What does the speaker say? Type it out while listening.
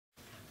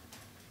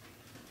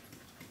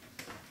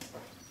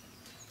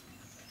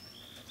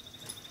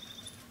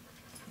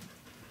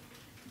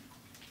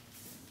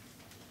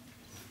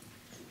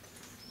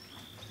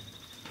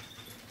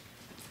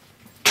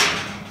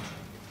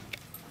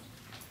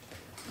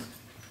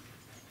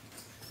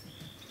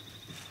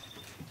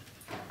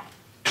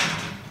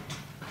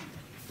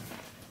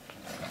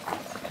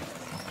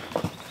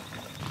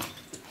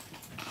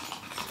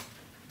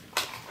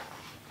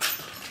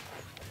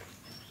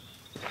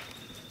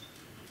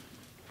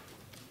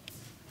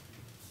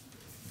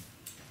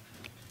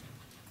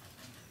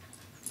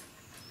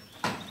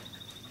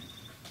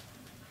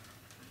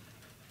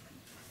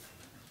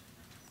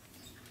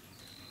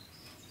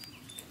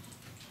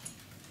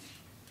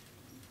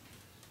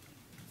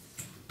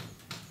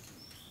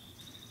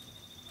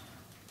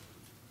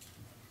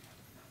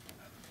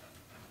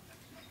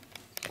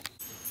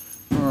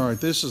Alright,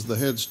 this is the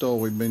headstall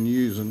we've been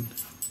using.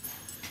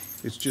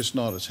 It's just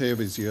not as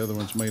heavy as the other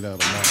ones, made out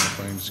of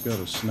monoframe. It's got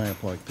a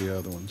snap like the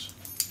other ones.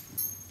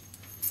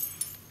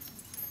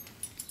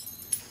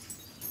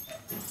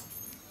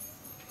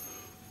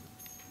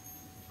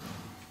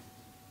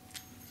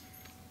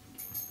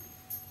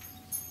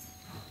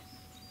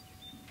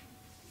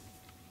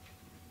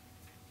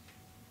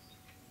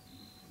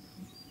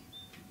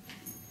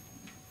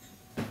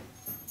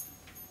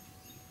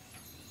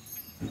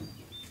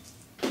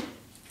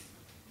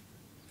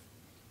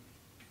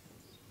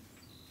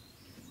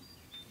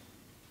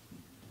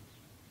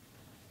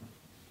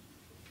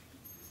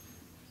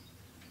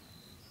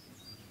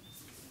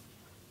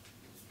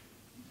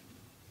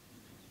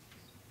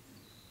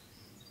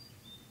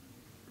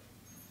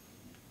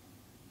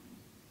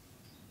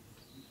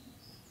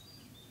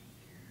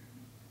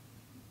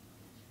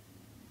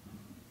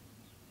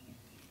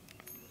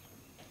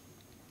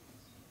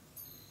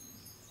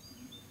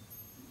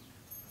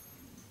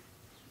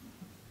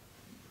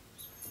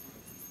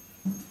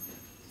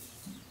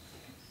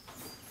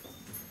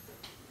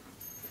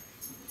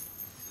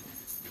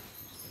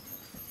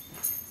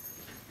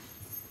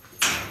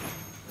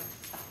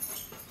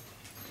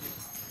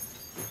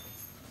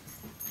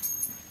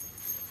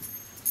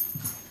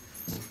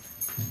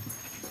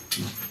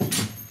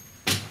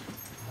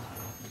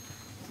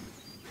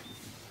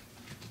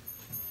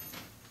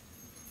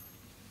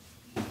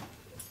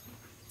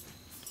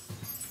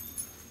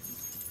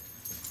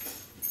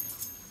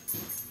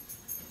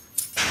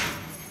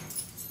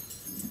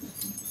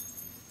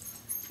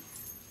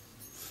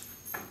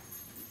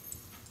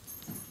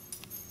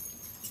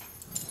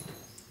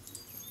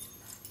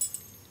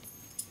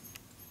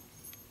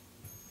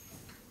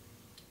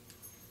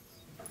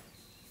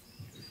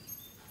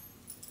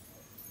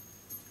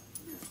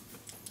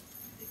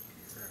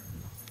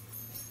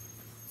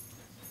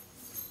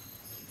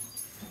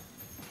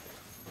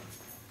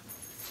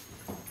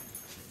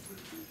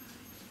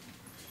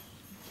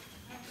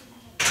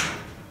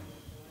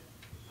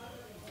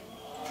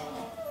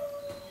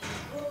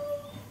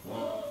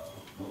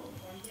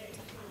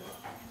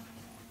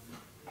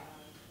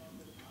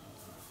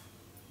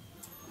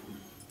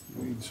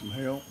 Need some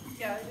help?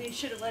 Yeah, you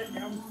should have let it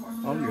down before.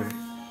 I'll get it.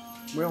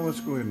 Well, let's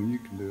go ahead and you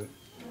can do it.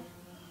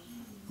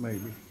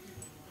 Maybe.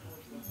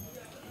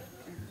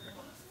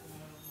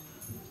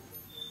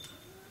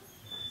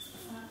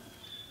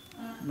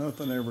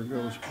 Nothing ever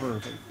goes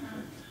perfect.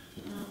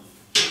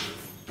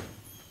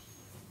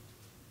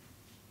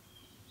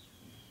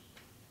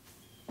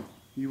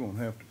 You won't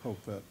have to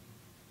poke that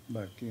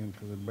back in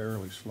because it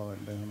barely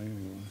slide down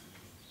anyway.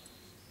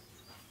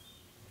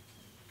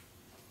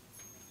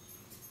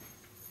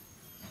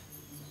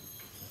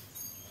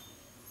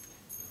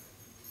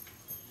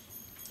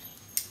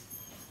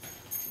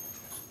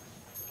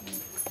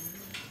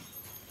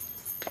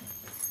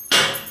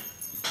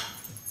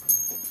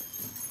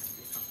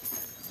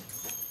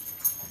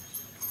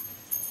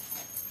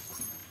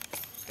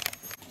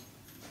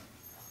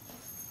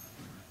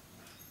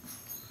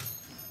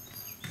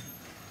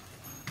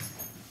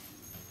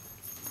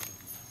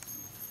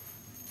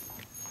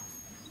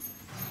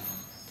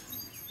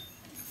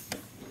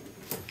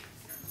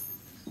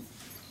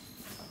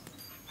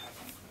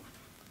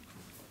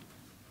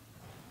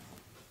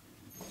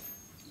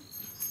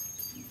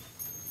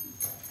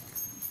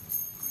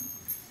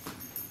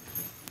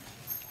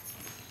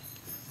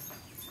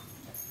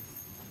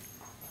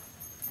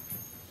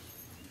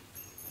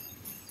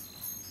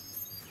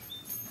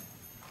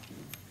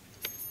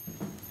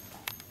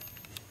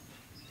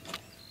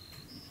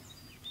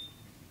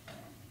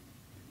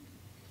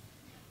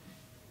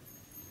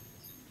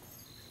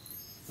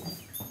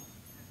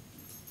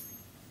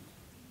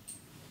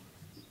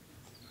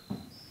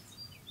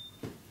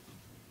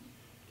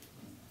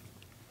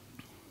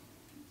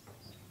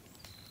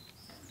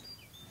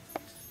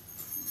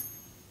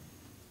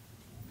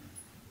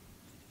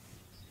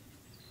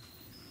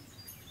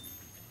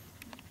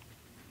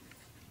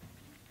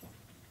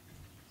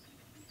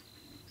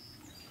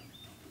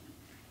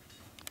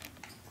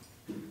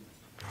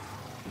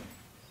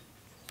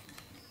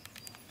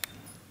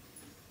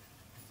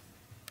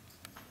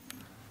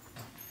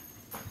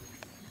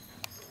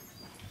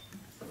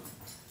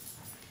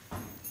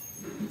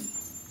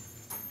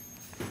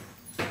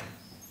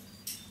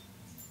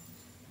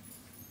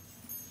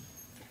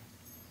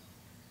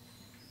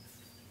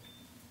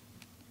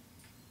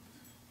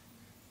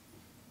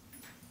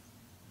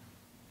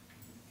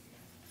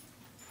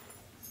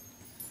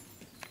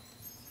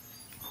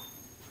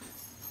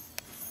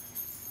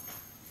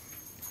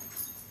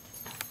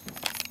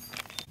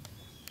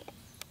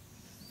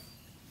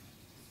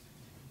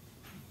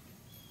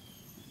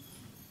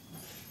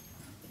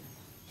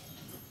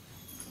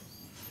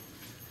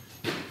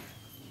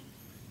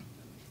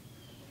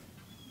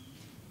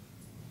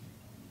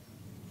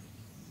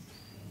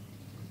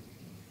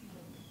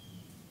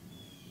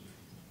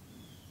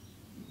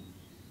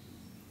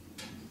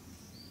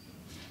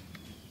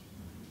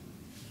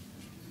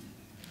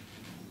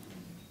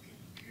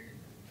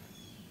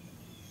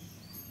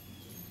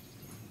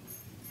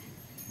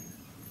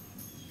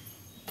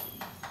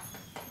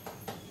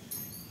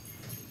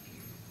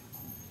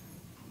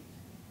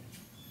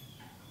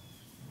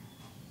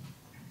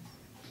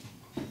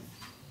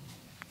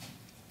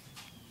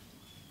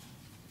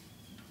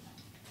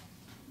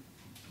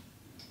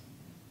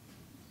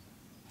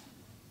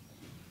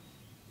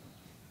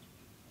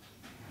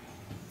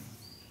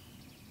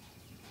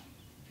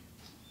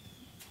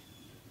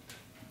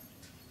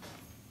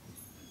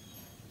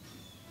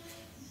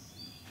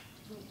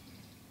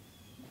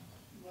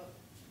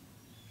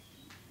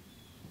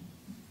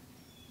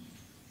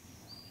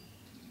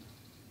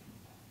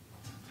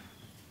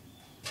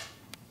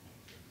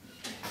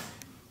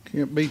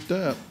 Can't beat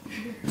that.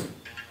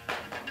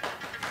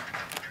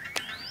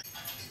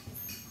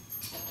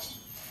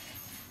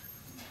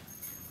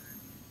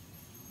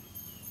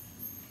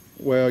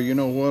 Well, you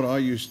know what?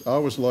 I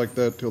was like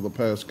that till the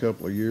past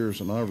couple of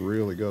years, and I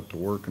really got to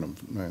working them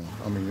now.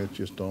 I mean, it's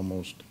just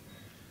almost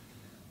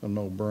a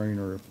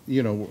no-brainer,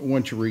 you know,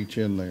 once you reach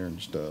in there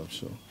and stuff.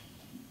 So,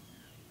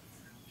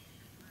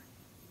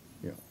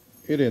 yeah,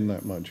 it isn't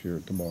that much here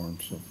at the barn.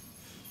 So,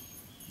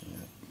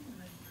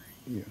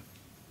 yeah.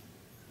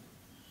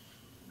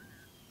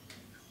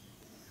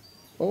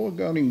 Oh, I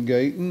got him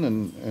gating,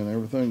 and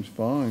everything's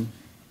fine.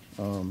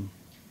 Hang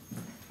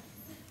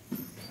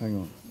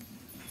on.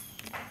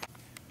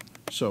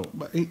 So,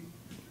 but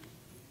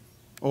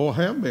I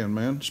have been,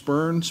 man.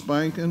 Spurring,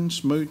 spanking,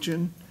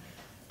 smooching.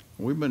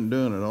 We've been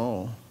doing it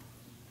all.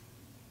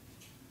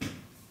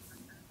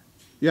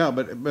 Yeah,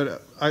 but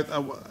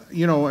I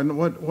you know, and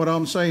what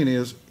I'm saying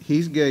is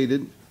he's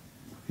gated.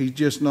 He's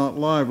just not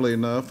lively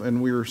enough,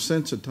 and we're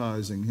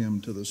sensitizing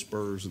him to the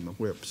spurs and the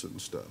whips and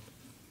stuff.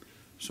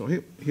 So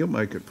he'll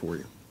make it for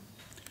you.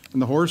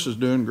 And the horse is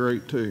doing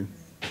great too.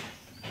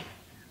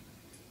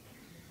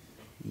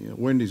 Yeah,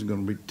 Wendy's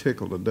going to be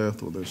tickled to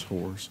death with this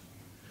horse.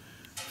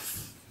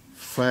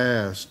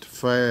 Fast,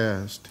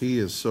 fast. He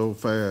is so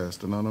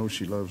fast, and I know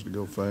she loves to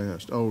go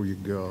fast. Oh, you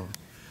go.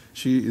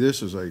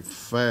 This is a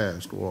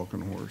fast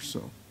walking horse,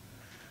 so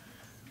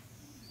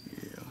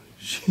yeah,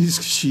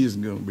 she's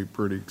going to be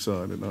pretty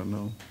excited, I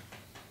know.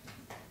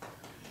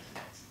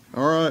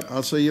 All right,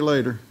 I'll see you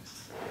later.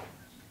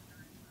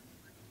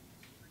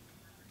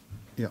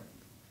 Yeah.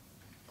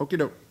 Okie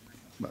doke.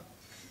 Bye.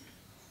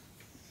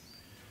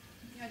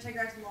 You want to take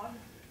her out to the lawn?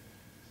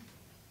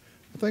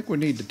 I think we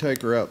need to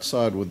take her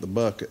outside with the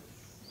bucket,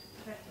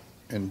 Okay.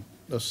 and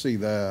let's see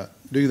that.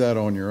 Do that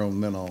on your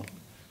own, then I'll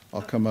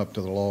come up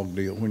to the log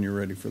deal when you're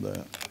ready for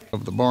that.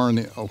 Of the barn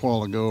a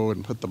while ago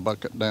and put the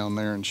bucket down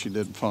there, and she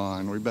did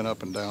fine. We've been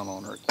up and down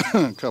on her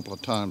a couple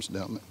of times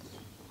down there.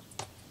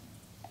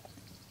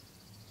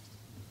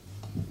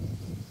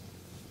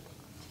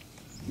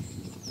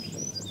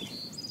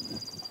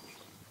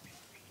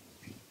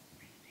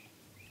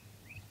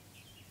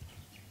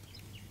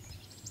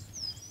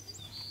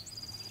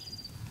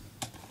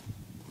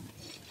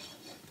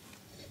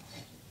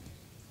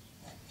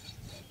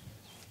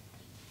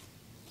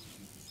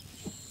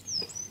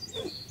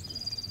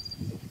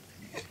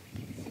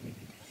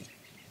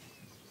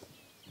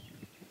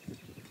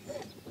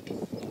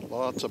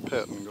 Lots of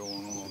petting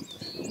going on.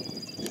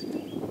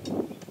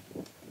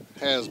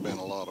 Has been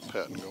a lot of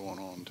petting going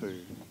on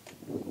too.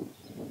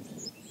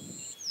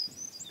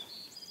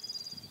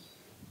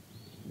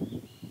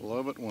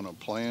 Love it when a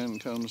plan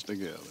comes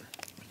together.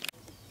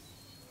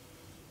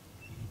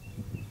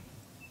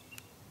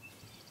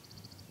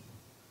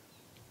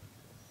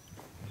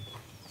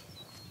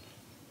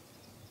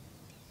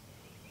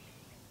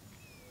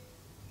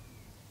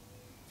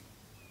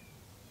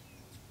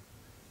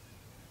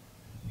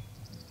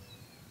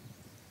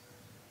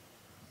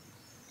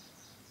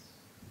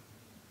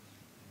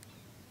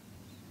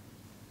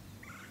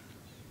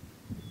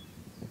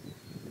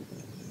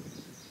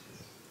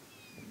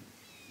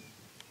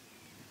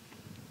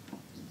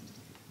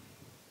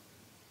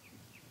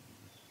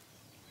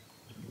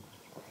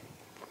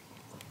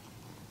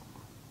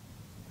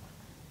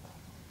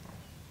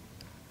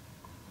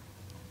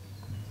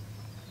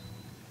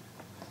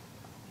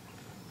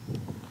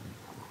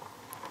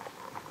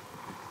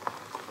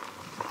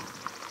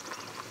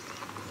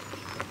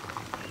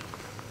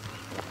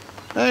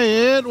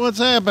 Hey Ed, what's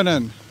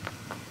happening?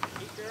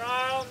 Keep your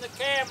eye on the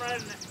camera.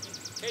 And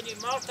can you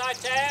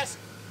multitask?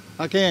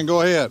 I can,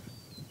 go ahead.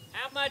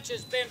 How much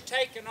has been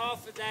taken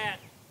off of that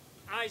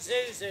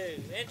Isuzu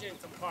engine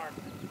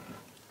compartment?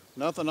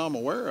 Nothing I'm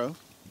aware of.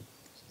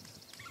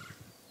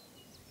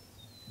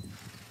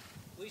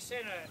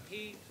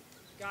 He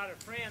got a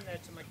friend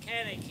that's a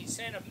mechanic. He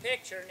sent a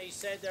picture and he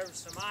said there were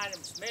some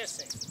items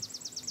missing.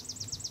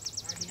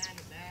 Right behind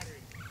the battery.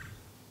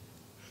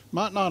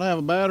 Might not have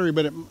a battery,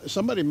 but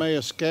somebody may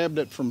have scabbed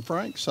it from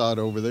Frank's side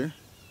over there.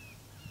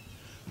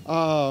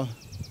 But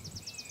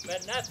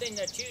nothing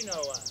that you know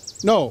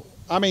of. No,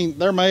 I mean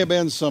there may have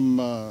been some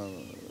of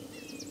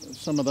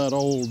that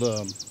old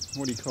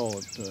what do you call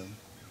it?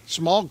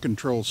 Smog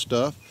control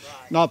stuff.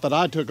 Right. Not that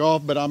I took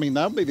off, but I mean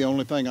that would be the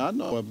only thing I'd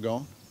know of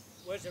gone.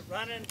 Was it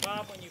running,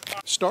 Bob, when you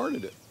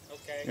started it?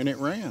 Okay. And it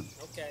ran.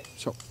 Okay.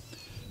 So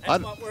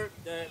that's what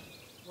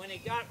when he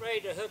got ready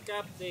to hook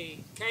up the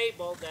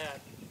cable, the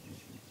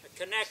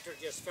connector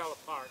just fell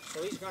apart.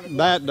 So he's going to go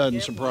that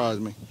doesn't surprise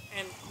me.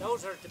 And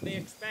those are to be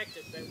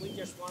expected, but we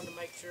just wanted to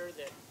make sure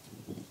that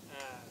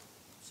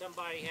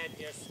somebody had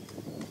just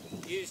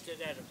used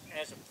it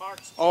as a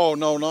parts. Oh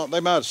no, they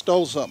might have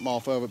stole something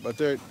off of it,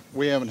 but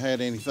we haven't had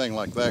anything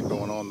like that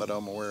going on that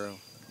I'm aware of.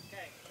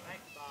 Okay,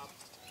 thanks, Bob.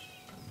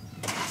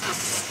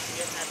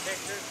 Getting that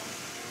picture?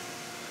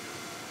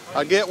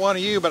 I get one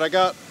of you, but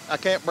I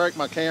can't break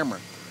my camera.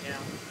 Yeah.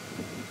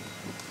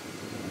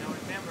 Now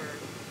remember,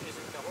 is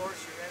it the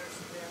horse you're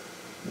interested in?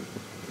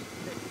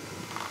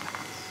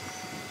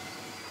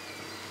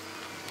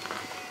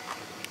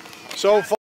 So far.